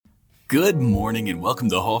Good morning and welcome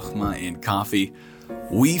to Chochmah and Coffee.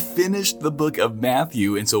 We finished the book of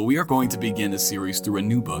Matthew, and so we are going to begin a series through a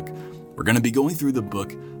new book. We're going to be going through the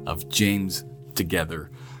book of James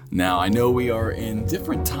together. Now, I know we are in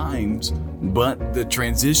different times, but the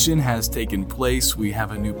transition has taken place. We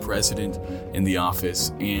have a new president in the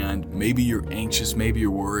office, and maybe you're anxious, maybe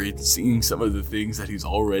you're worried, seeing some of the things that he's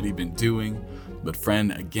already been doing. But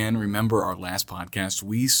friend, again, remember our last podcast,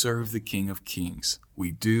 we serve the King of Kings. We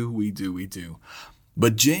do.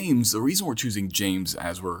 But James, the reason we're choosing James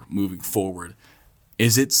as we're moving forward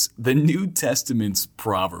is it's the New Testament's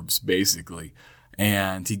Proverbs, basically.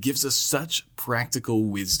 And he gives us such practical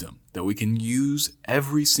wisdom that we can use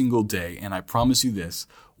every single day. And I promise you this,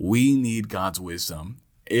 we need God's wisdom,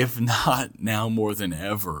 if not now more than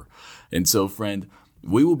ever. And so, friend,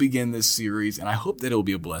 we will begin this series, and I hope that it will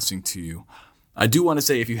be a blessing to you. I do want to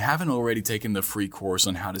say, if you haven't already taken the free course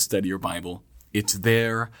on how to study your Bible, it's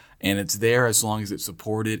there, and it's there as long as it's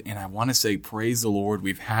supported. And I want to say, praise the Lord,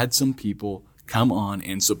 we've had some people come on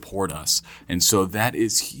and support us. And so that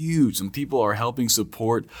is huge. Some people are helping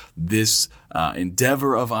support this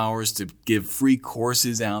endeavor of ours to give free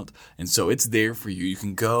courses out. And so it's there for you. You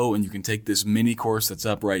can go and you can take this mini course that's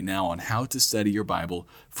up right now on how to study your Bible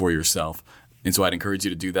for yourself. And so I'd encourage you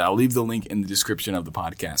to do that. I'll leave the link in the description of the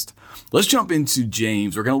podcast. Let's jump into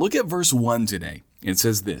James. We're going to look at verse 1 today. It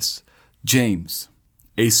says this: James,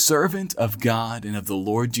 a servant of God and of the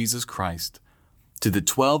Lord Jesus Christ, to the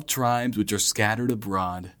 12 tribes which are scattered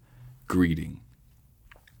abroad, greeting.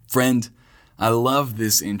 Friend, I love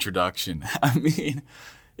this introduction. I mean,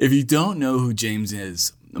 if you don't know who James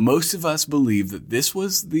is, most of us believe that this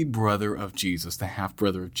was the brother of Jesus, the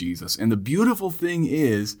half-brother of Jesus. And the beautiful thing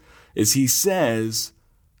is he says,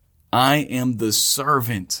 I am the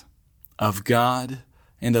servant of God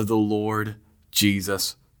and of the Lord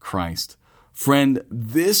Jesus Christ. Friend,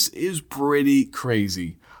 this is pretty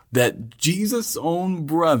crazy that Jesus' own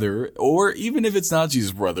brother, or even if it's not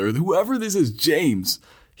Jesus' brother, whoever this is, James,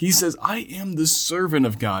 he says, I am the servant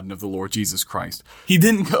of God and of the Lord Jesus Christ. He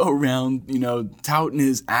didn't go around, touting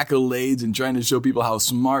his accolades and trying to show people how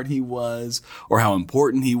smart he was or how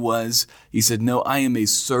important he was. He said, no, I am a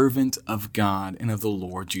servant of God and of the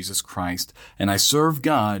Lord Jesus Christ. And I serve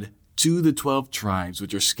God to the 12 tribes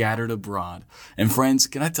which are scattered abroad. And friends,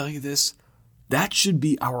 can I tell you this? That should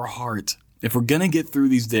be our heart. If we're going to get through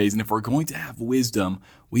these days and if we're going to have wisdom,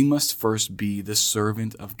 we must first be the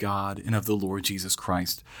servant of God and of the Lord Jesus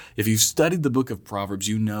Christ. If you've studied the book of Proverbs,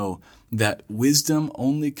 you know that wisdom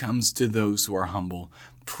only comes to those who are humble.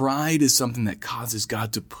 Pride is something that causes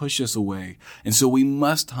God to push us away. And so we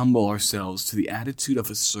must humble ourselves to the attitude of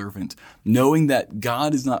a servant, knowing that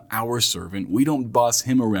God is not our servant. We don't boss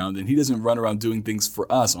him around and he doesn't run around doing things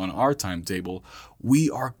for us on our timetable. We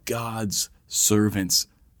are God's servants.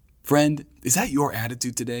 Friend, is that your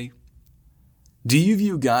attitude today? Do you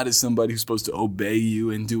view God as somebody who's supposed to obey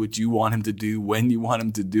you and do what you want him to do when you want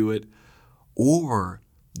him to do it? Or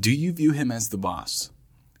do you view him as the boss?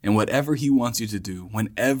 And whatever he wants you to do,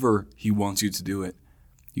 whenever he wants you to do it,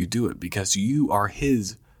 you do it because you are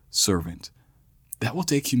his servant. That will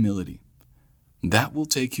take humility.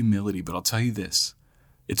 But I'll tell you this.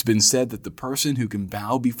 It's been said that the person who can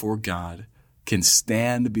bow before God can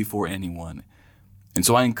stand before anyone. And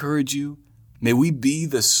so I encourage you, may we be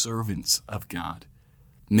the servants of God.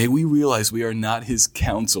 May we realize we are not his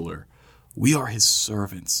counselor. We are his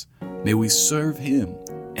servants. May we serve him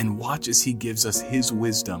and watch as he gives us his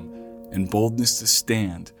wisdom and boldness to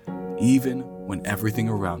stand, even when everything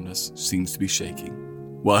around us seems to be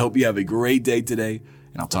shaking. Well, I hope you have a great day today,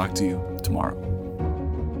 and I'll talk to you tomorrow.